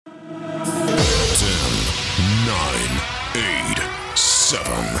7,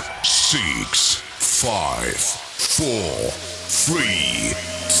 6, 5, 4, 3,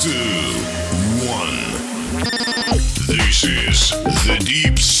 2, 1. This is the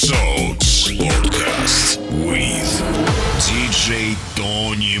Deep Souls Podcast with DJ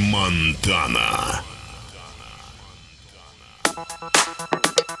Tony Montana.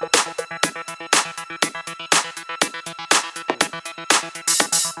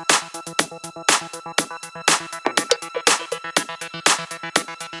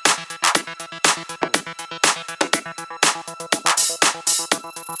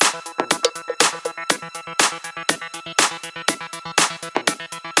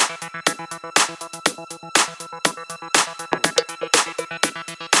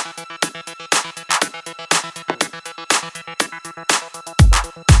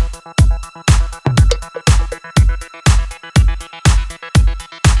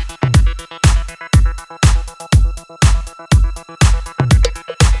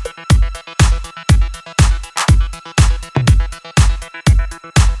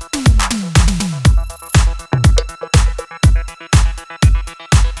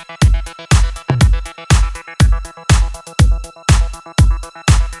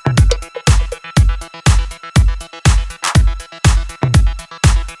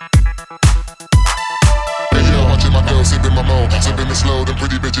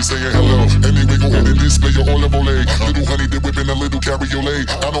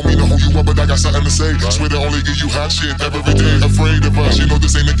 Shit every day, afraid of us. You know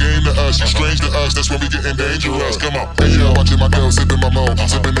this ain't a game to us. You strange to us, that's when we getting dangerous. Come on, hey yo, watching my girl sipping my mo,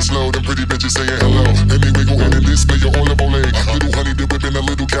 sipping it slow. Them pretty bitches saying hello. Anyway, go ahead and display your olive ole. Little honey dip whipping a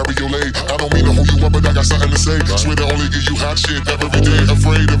little cabriolet. I don't mean to hold you up, but I got something to say. Swear to only give you hot shit every day,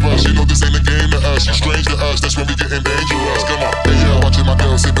 afraid of us. You know this ain't a game to us. You strange to us, that's when we getting dangerous. Come on, hey yo, watching my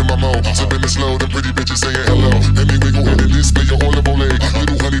girl sipping my mo, sipping it slow. Them pretty bitches saying hello. Anyway, go ahead and display your olive ole.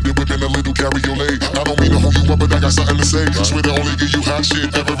 Little honey dip whipping a little cabriolet. I don't mean to hold you up, but I got something to say. Swear to only give you hot shit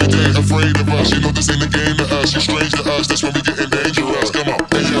every day, afraid of us. You know this ain't a game to us. You strange to us, that's when we getting dangerous. Come on,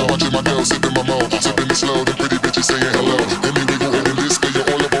 hey yo, watching my girl sipping my mo, sipping it slow. Them pretty bitches saying hello. Anyway, go ahead and display your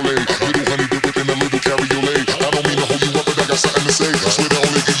olive ole. Little honey dip whipping a little cabriolet. I don't mean to hold you up, but I got something to say. Swear to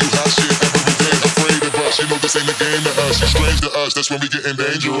only give you hot shit every day, afraid of us. You know this ain't a game to us. You strange to us, that's when we getting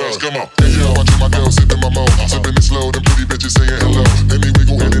dangerous. Come on, hey yo, watching my girl sipping my mo, sipping it slow. Them pretty bitches saying hello. Anyway,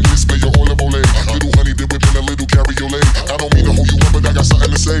 go ahead and display your olive ole. Little honey dip whipping a little cabriolet. I don't mean to hold you up, but I got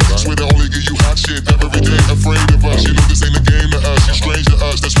something to say. Swear to only give you hot shit every day, afraid of us. You know this ain't a game to us. You strange to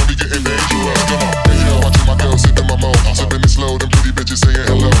us, that's when we getting dangerous. Come on, hey yo, watching my girl sipping my mo, sipping it slow. Them pretty bitches saying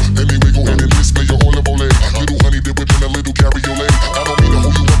hello. Anyway, go ahead and display your olive ole. Little honey dip whipping a little cabriolet. I don't mean to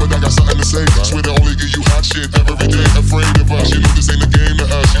hold you up, but I got something to say. Swear to only give you hot shit every day, afraid of us. You know this ain't a game to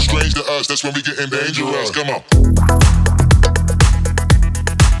us. You strange to us, that's when we getting dangerous. Come on.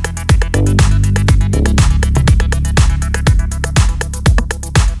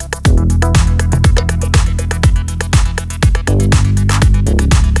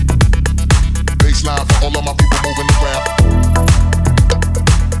 All of my people moving around.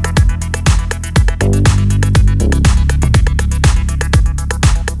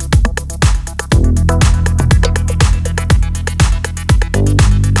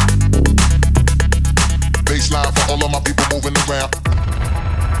 Baseline for all of my people moving around.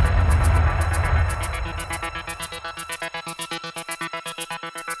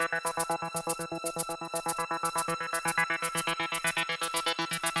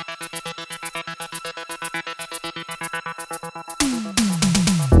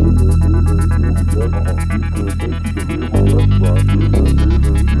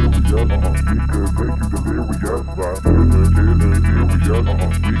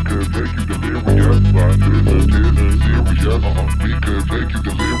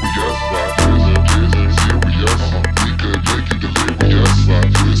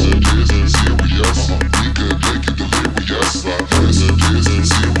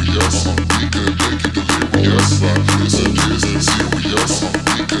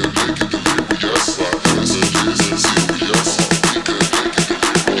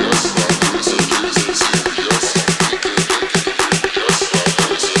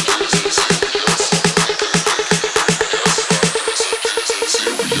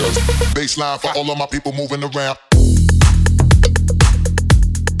 Baseline for all of my people moving around.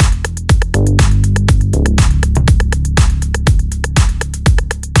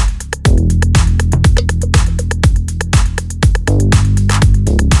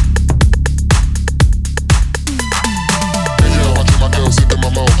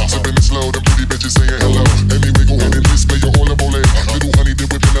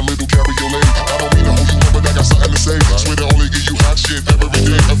 Shit,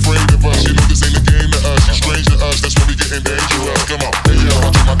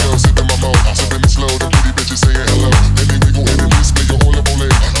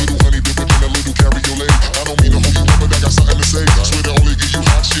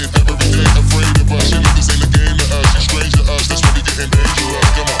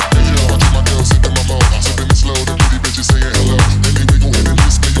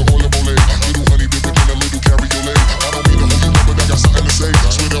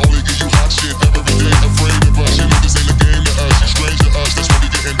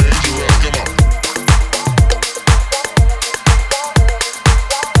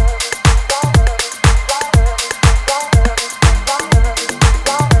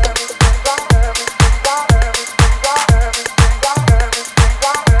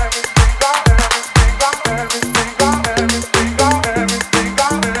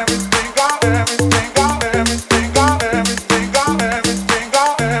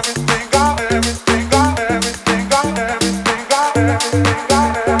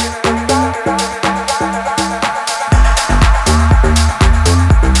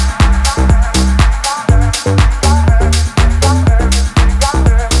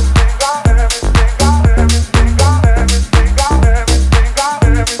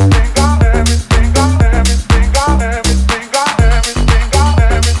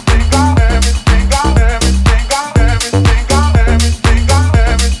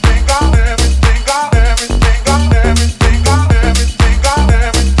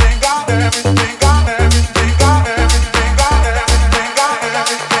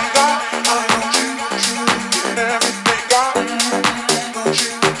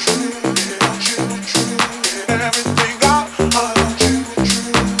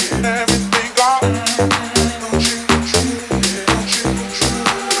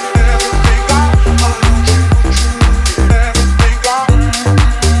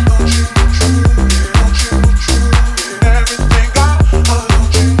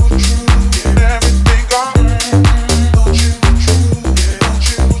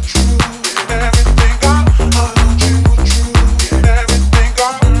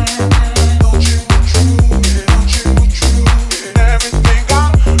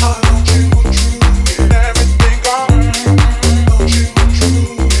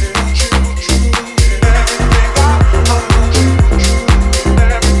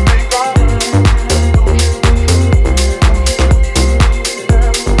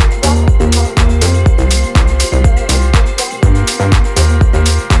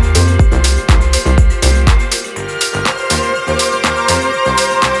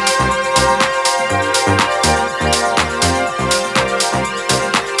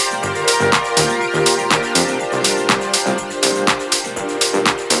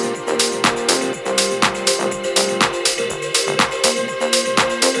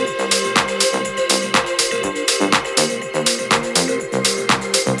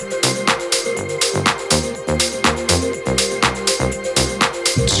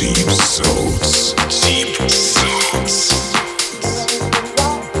 Deep Souls. Deep Souls.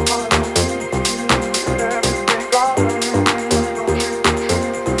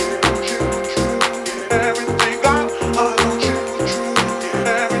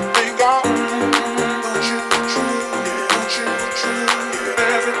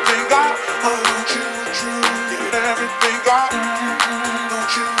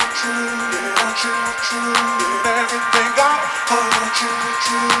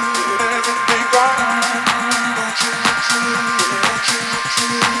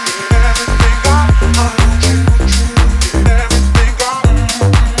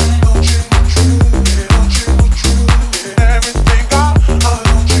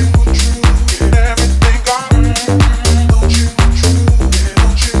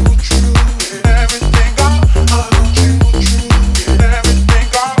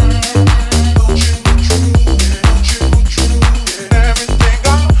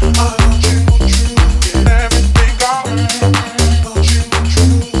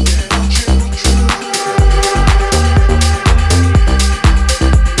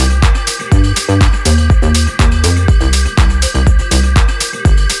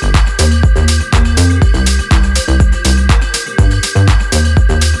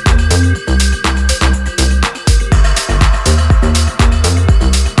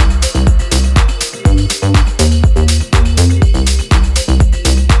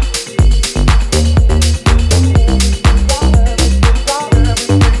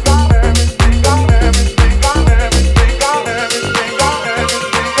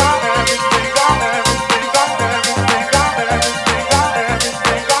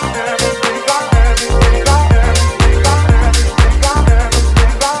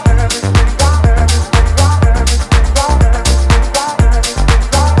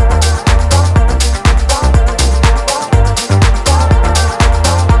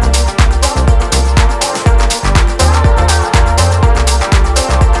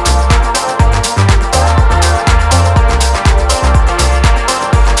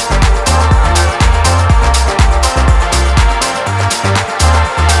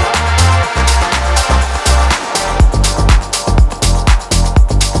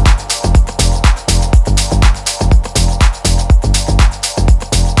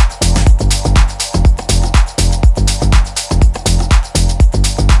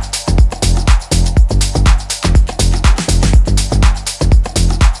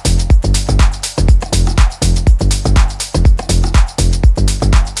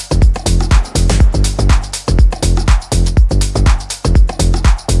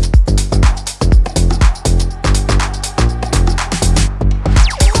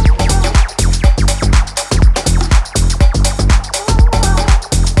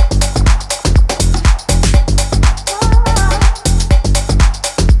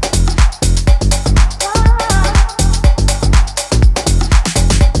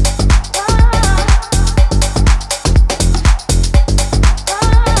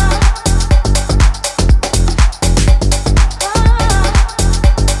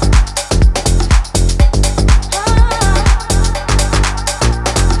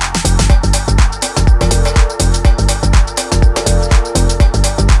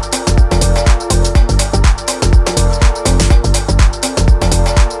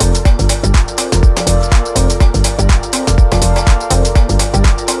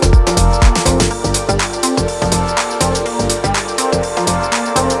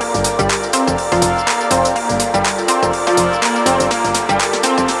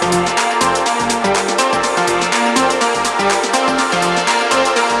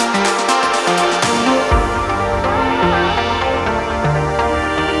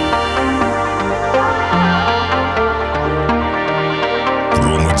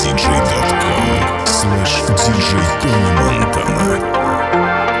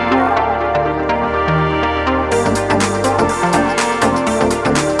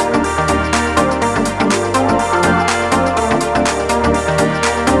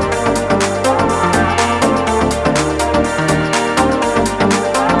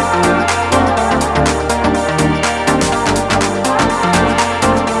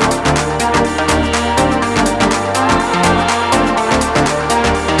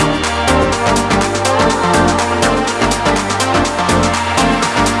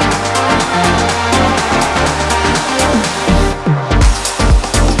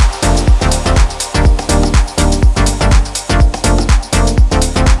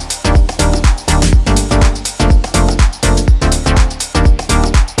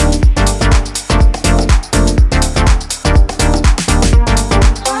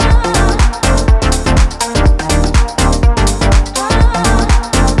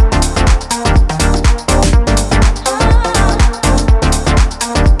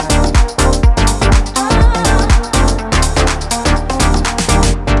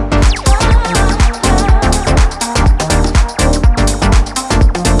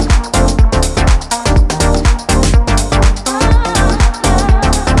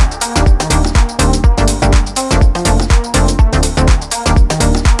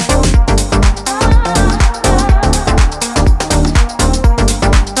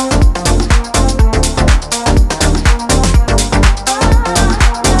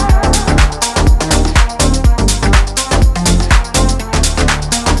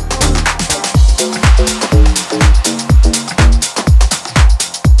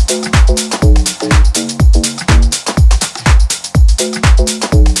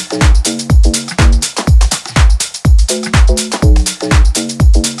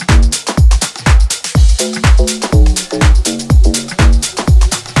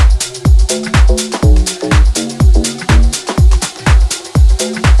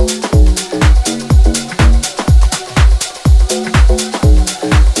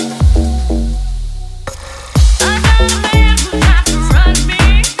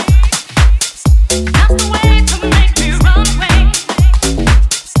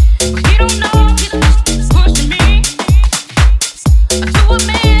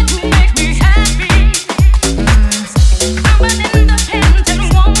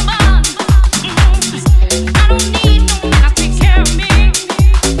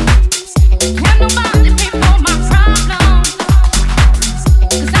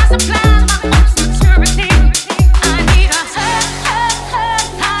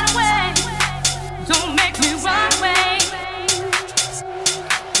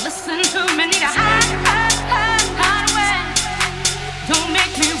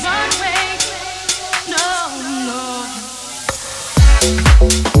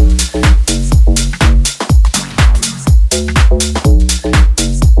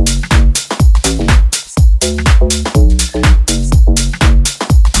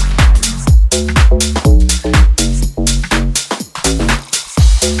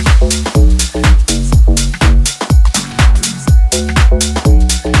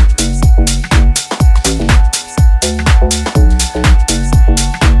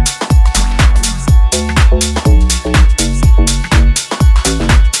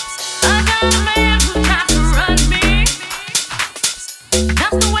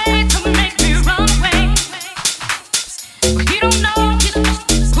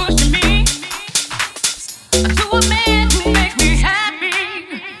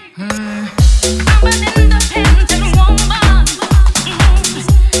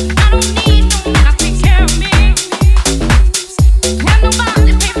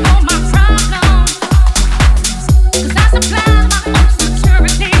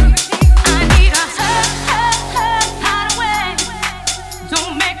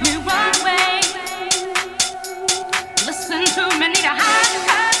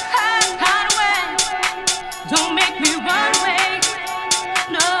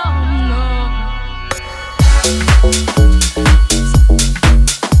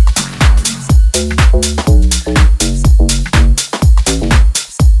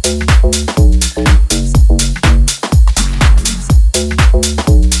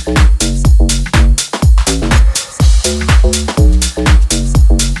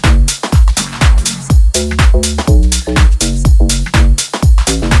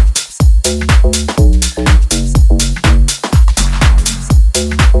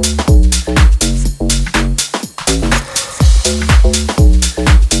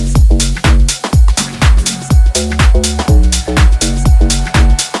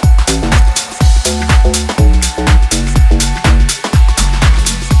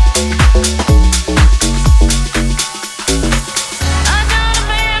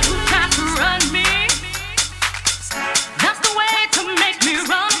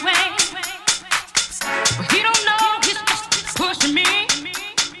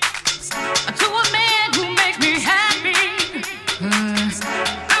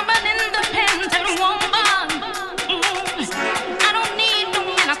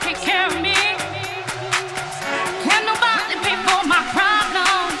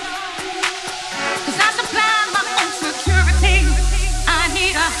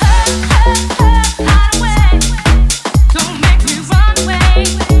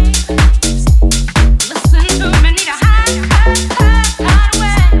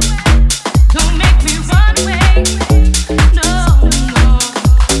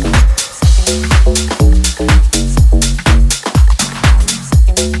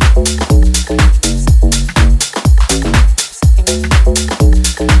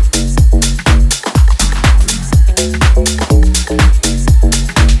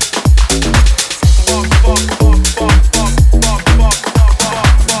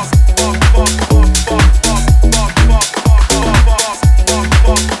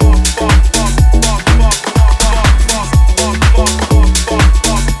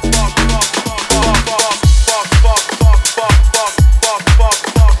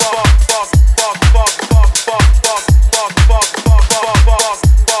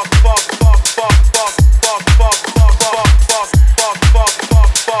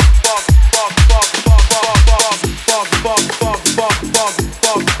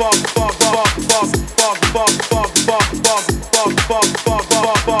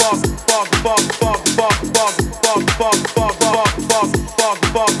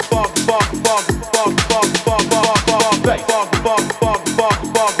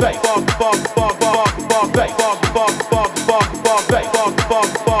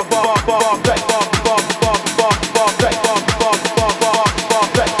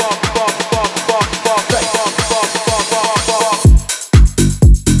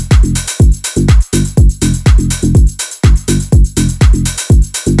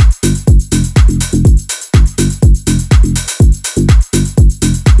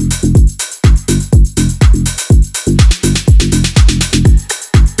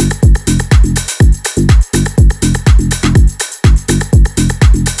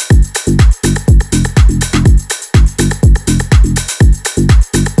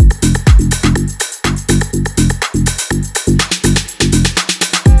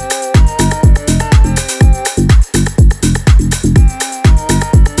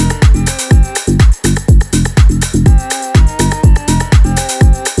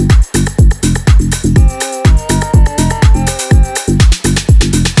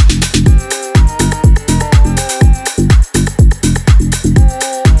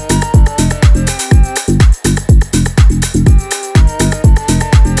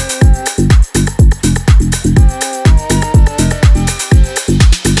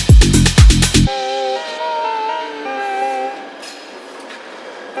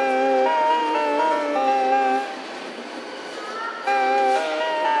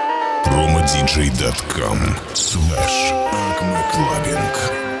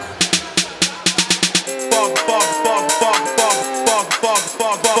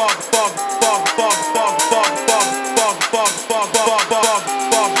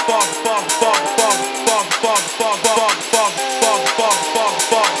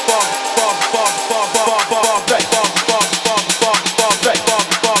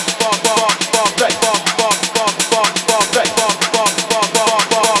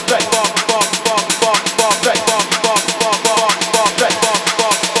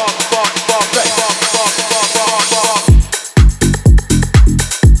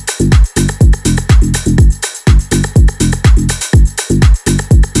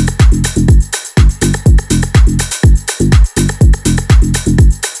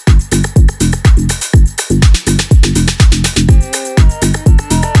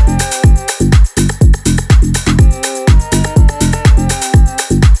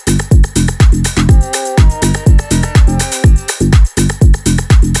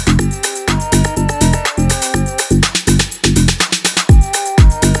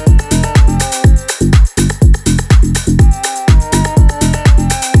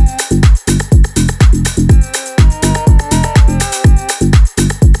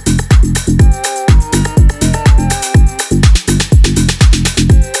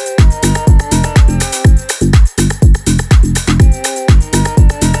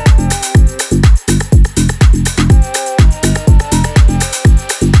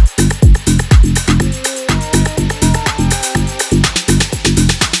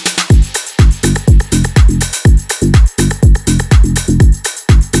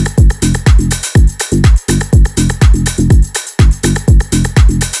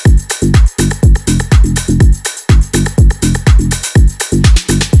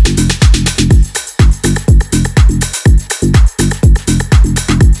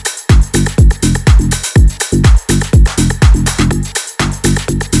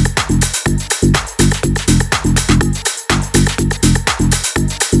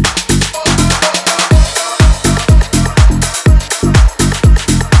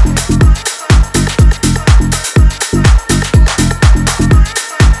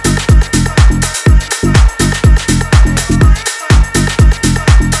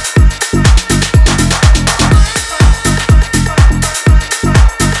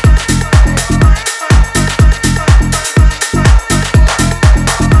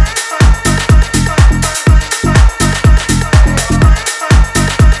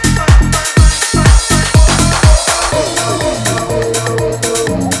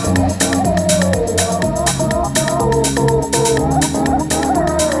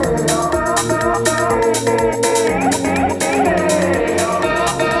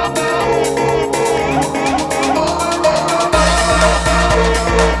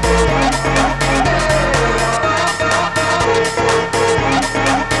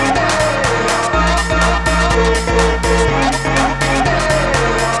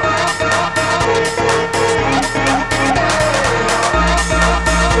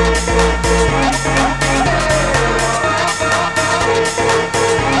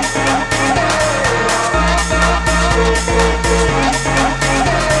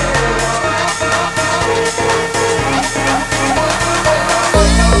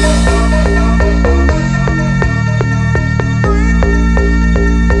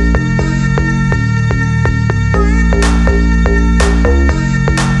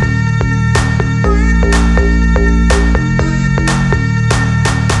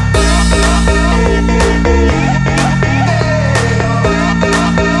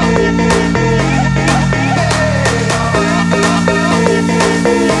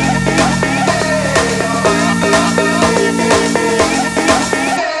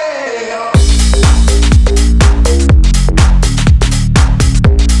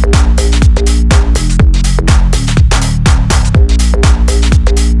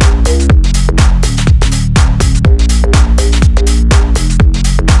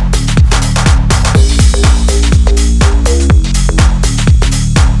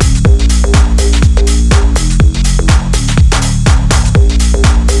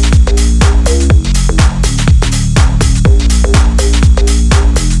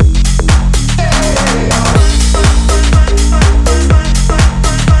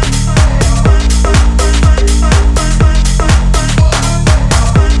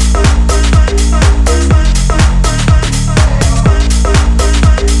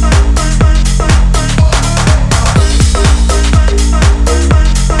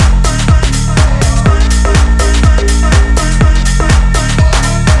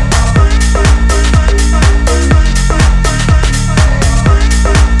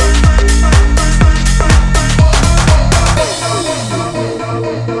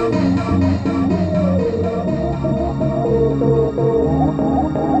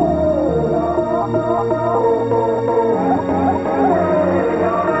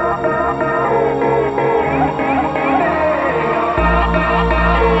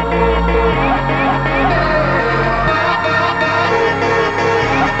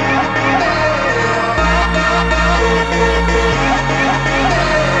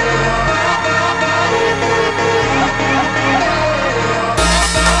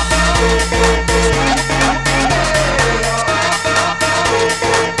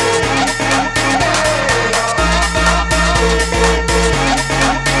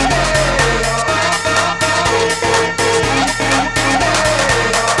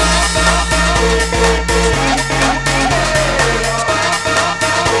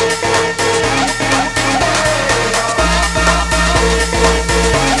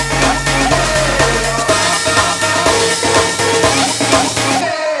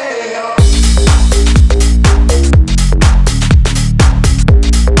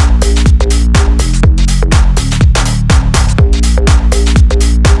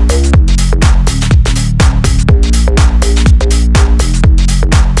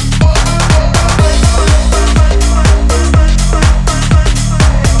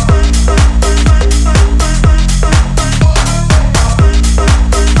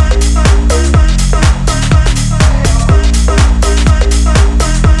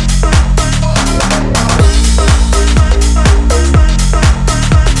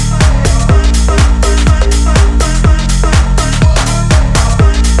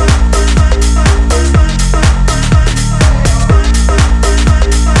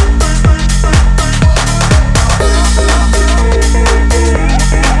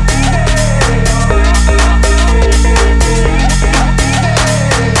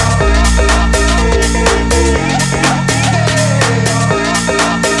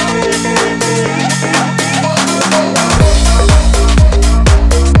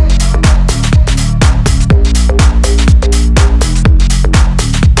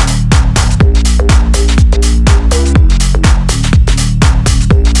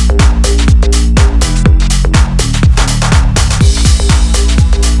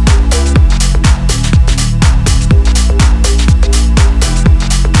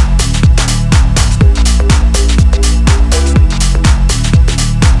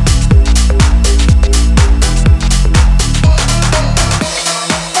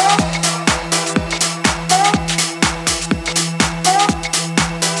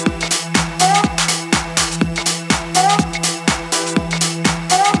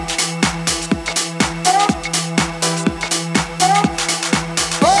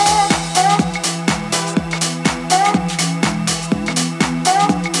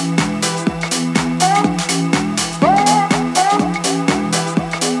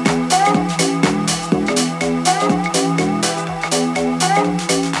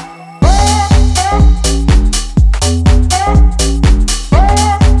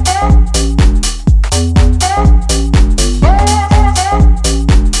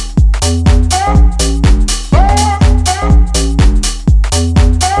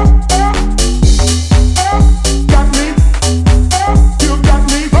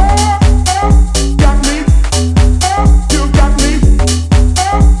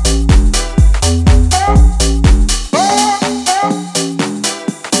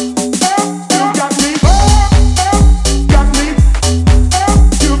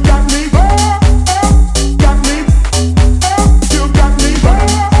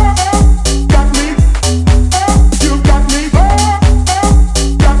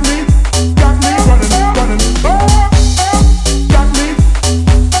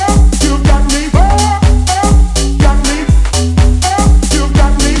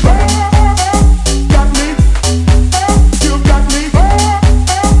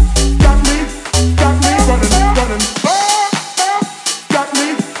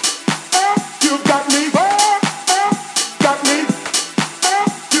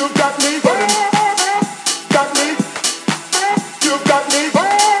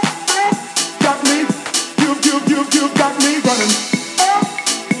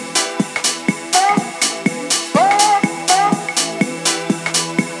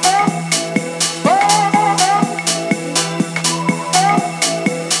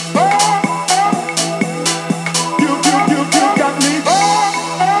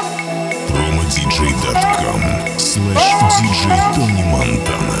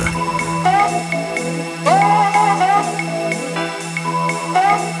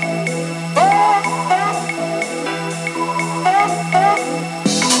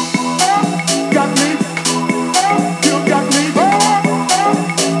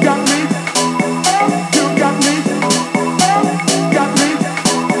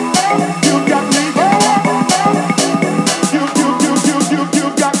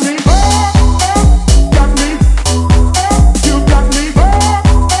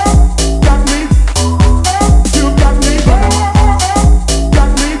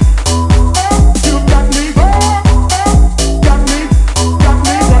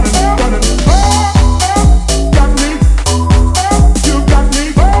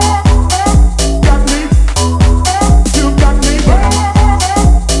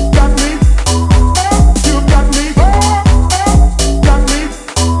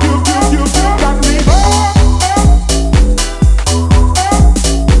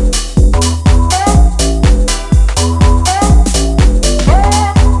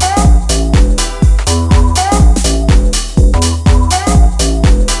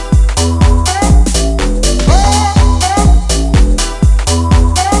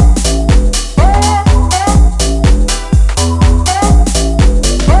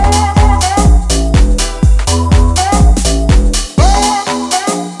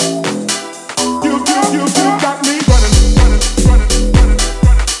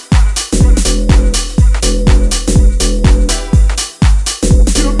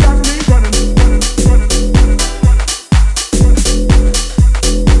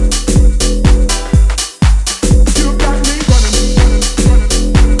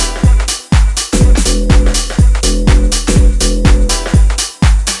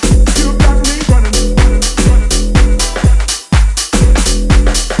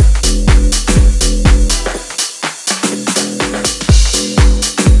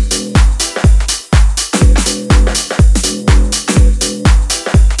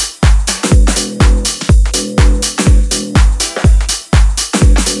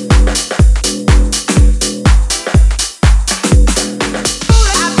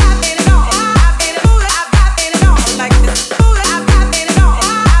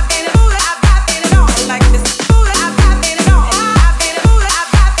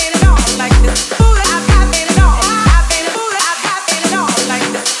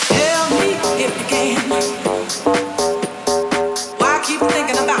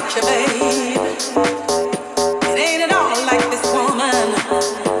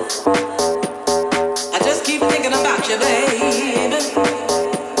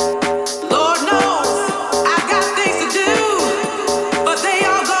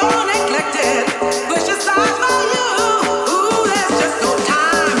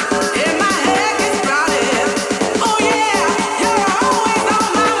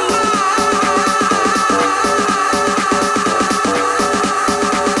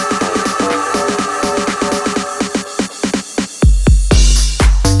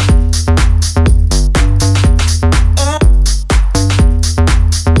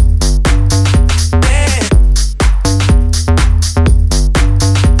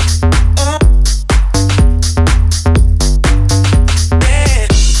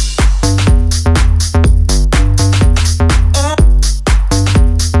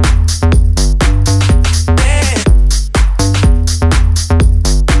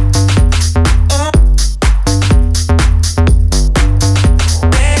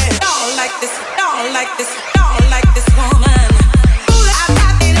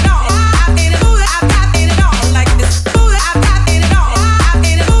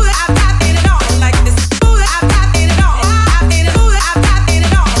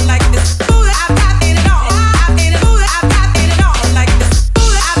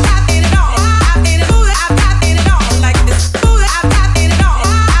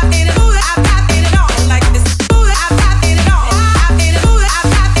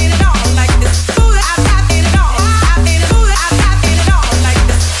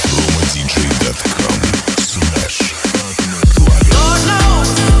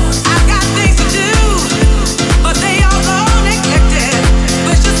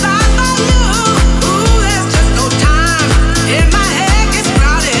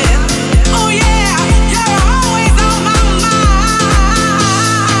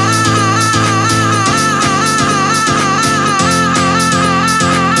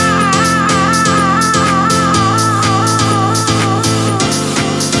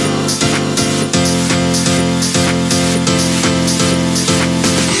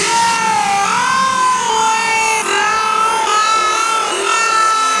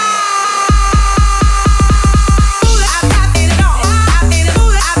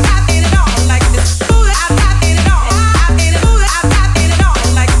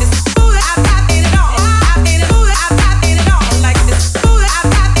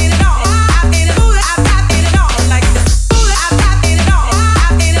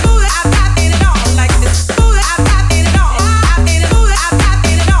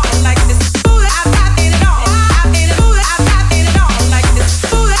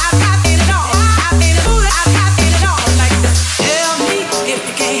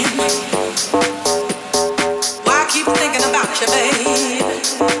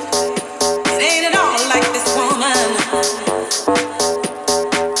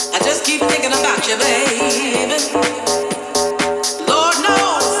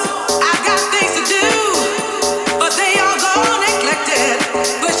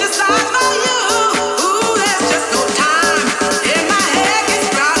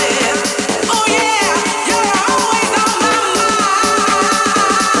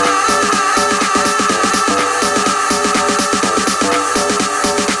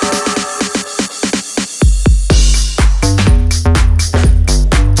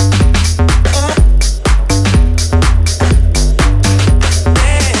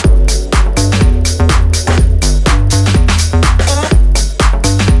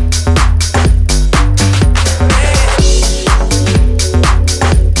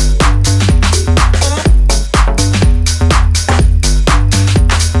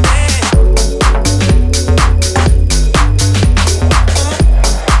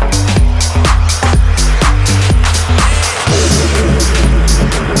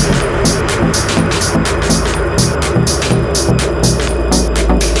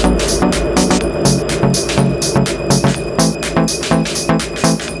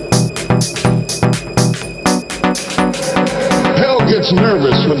 gets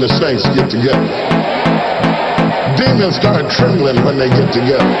nervous when the saints get together. Demons start trembling when they get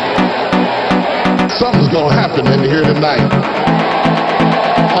together. Something's gonna happen in here tonight.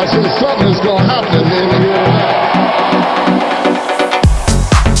 I said something's gonna happen in here tonight.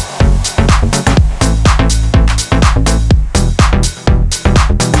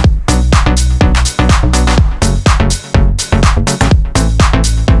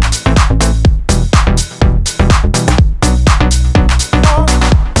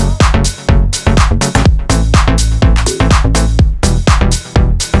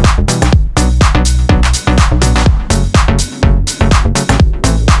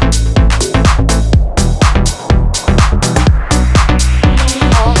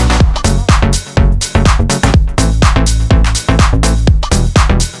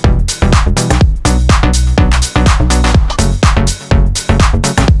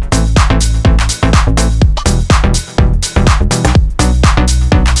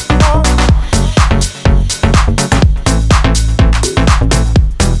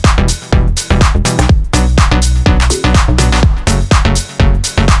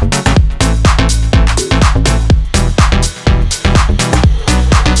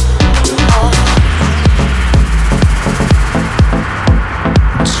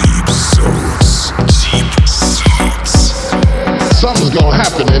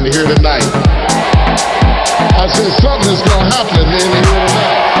 happen in here tonight. I said something's gonna happen in here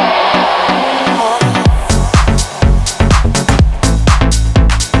tonight.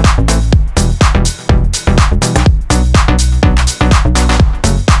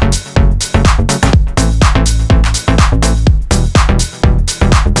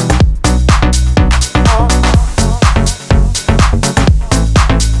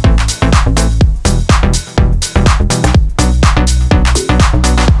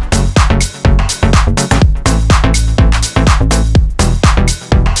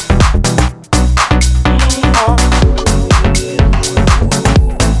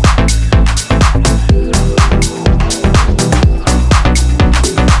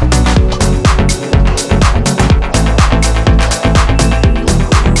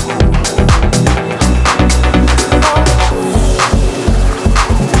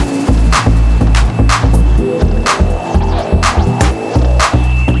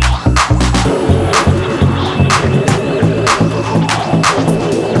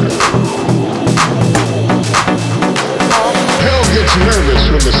 Nervous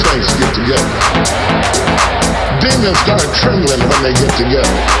when the saints get together. Demons start trembling when they get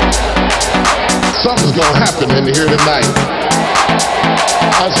together. Something's gonna happen in here tonight.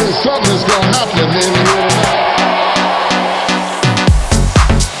 I said something's gonna happen in here tonight.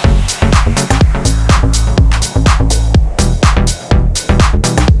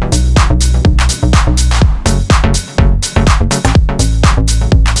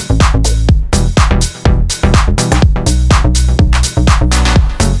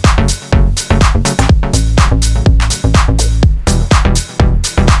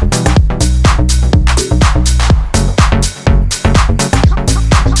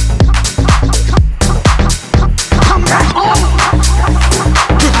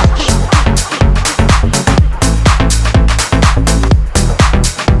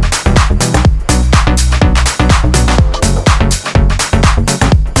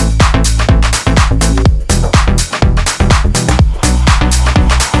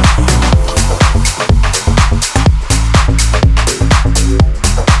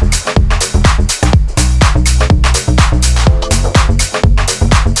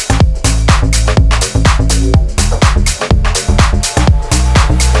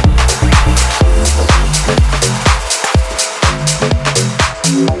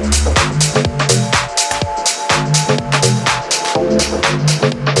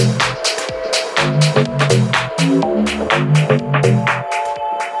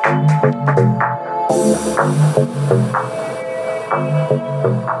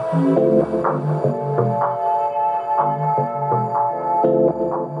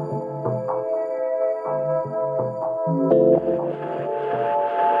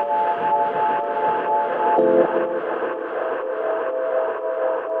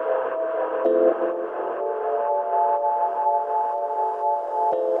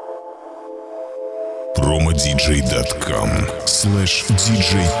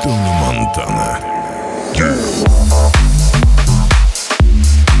 promodj.com/DJ Tony Montana.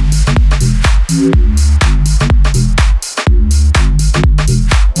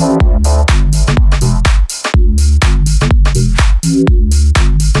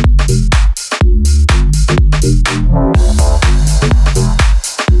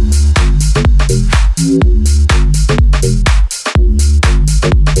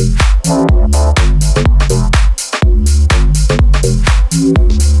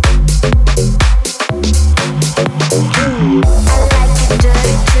 I like it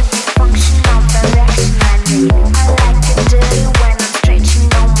dirty to be functional, direct.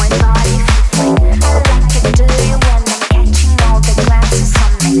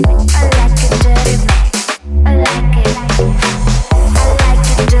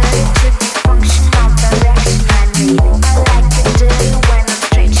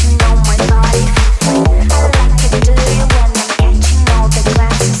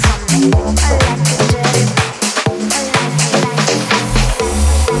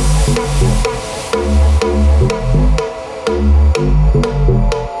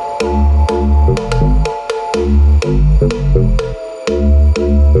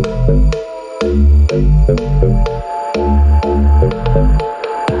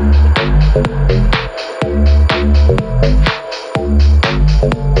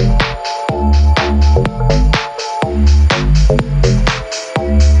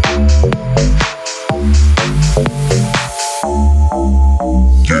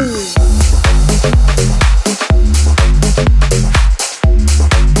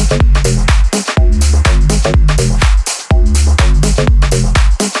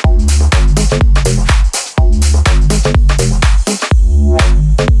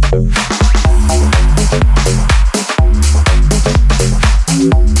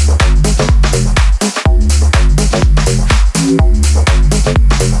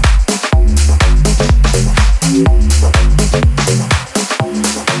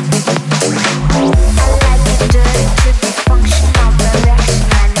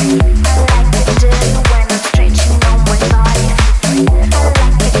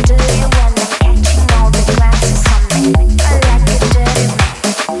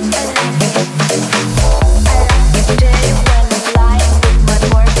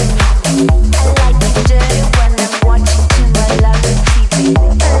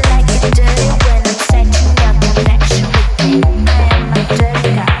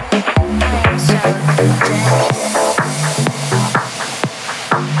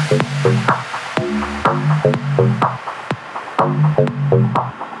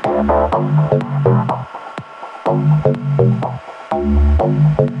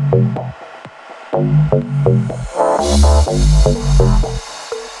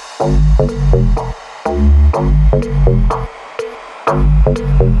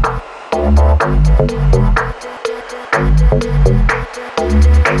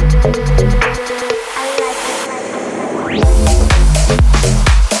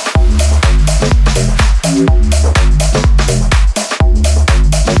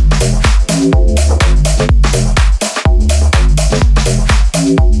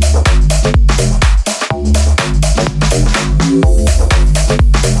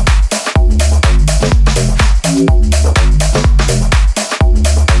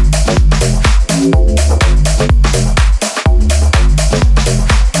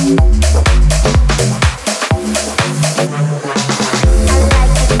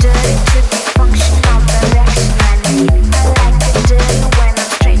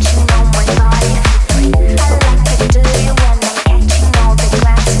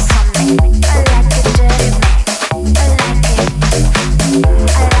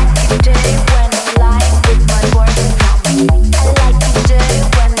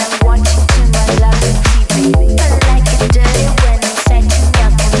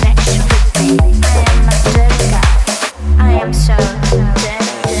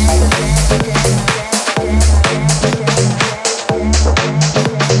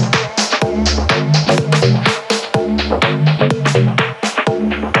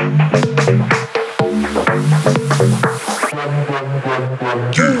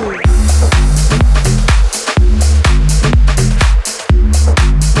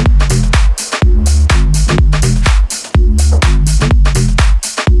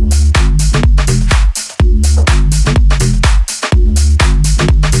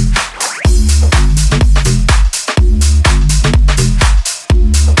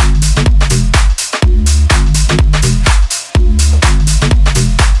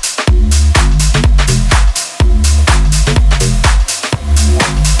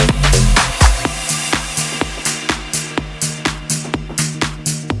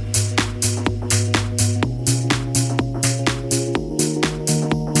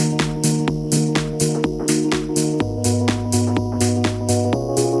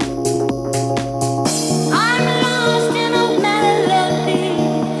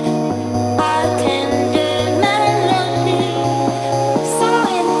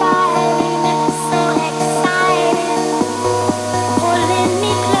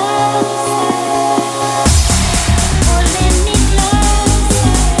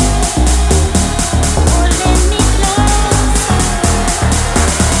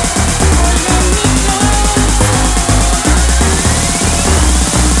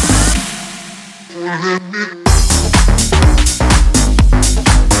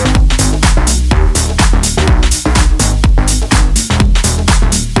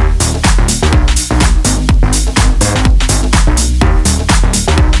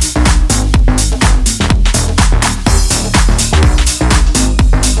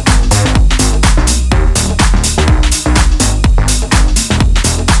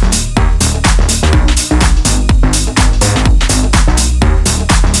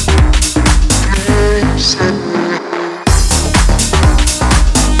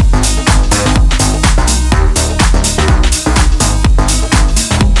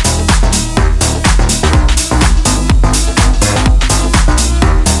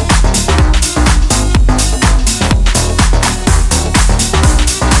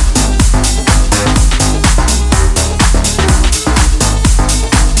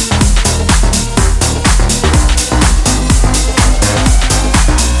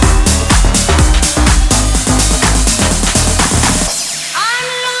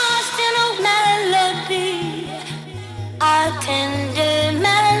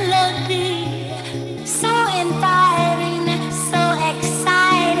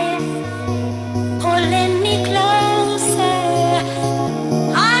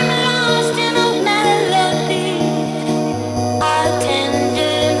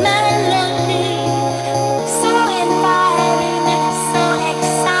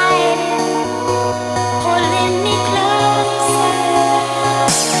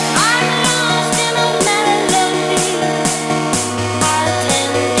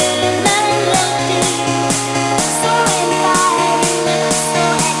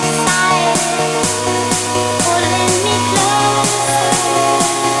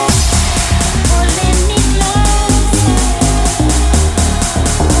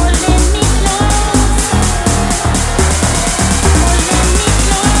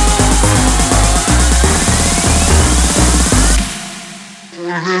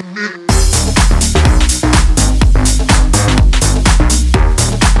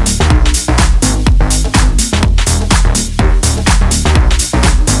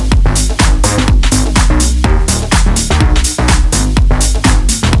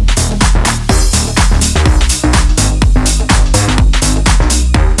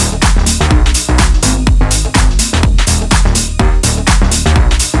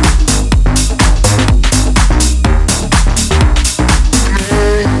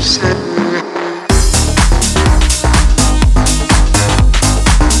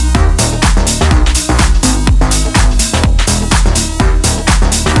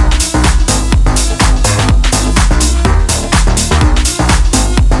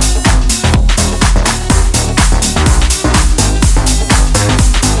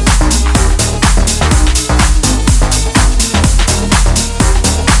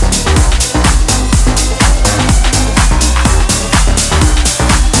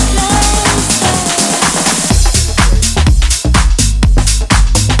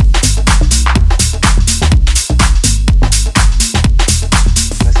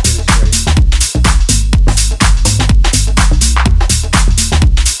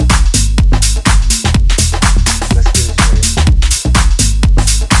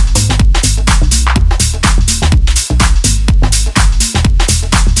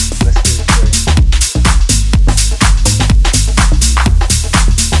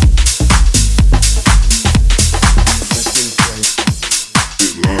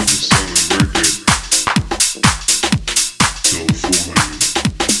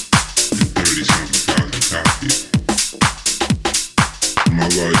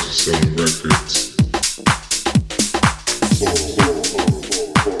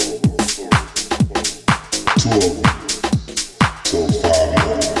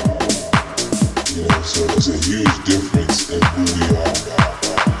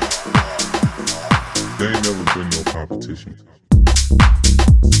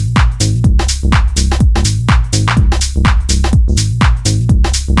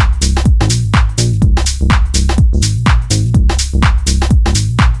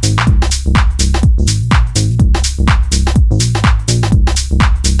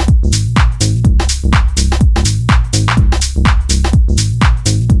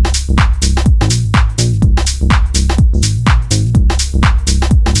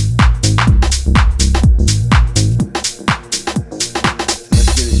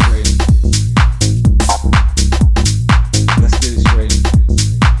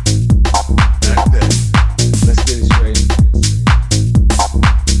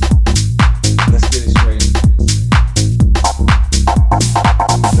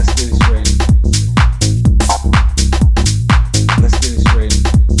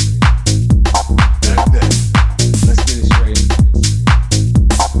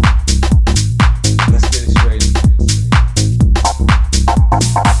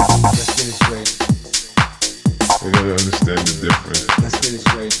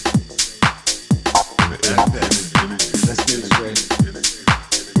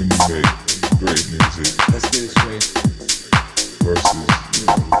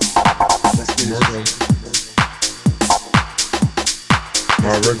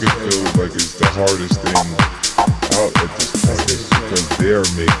 record feels like it's the hardest thing out at this point because they're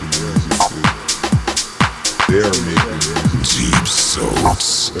making music too. They're making music. Deep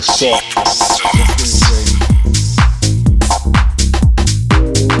Souls. The soft.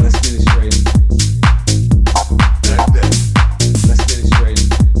 Let's get it straight. Like that. Let's get it straight.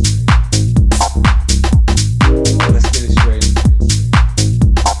 Let's get it straight. Let's get it straight.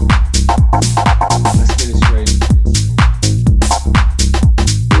 Let's get it straight. Like that. Let's get it straight.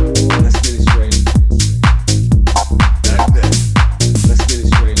 Let's get it straight.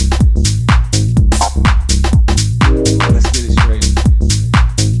 Let's get it straight. Let's get it straight.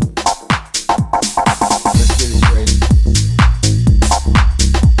 Like that. Let's get it straight. Let's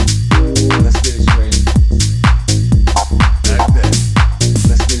get it straight. Let's get it straight.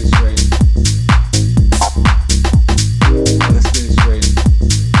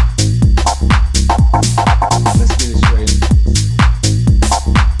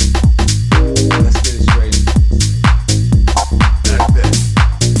 Let's get it straight. Like that.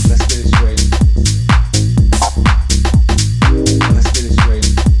 Let's get it straight. Let's get it straight.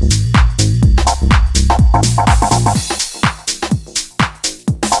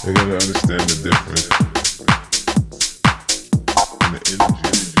 They're gonna understand the difference in the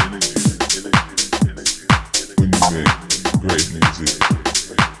energy when you make great music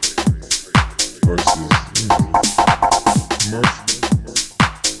versus commercial.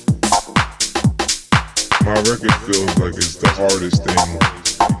 My record feels like it's the hardest thing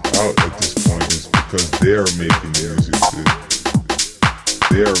out at this point is because they're making music too.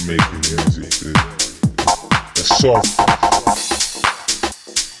 They're making music too. The soft.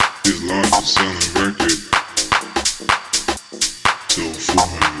 His largest selling record sold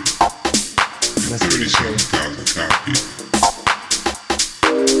 437,000 copies.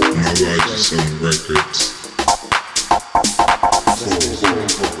 My largest selling records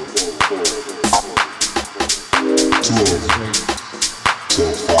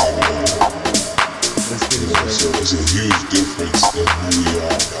sold 5 million. So it's a huge difference in who we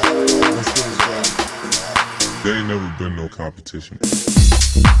are now. There ain't never been no competition.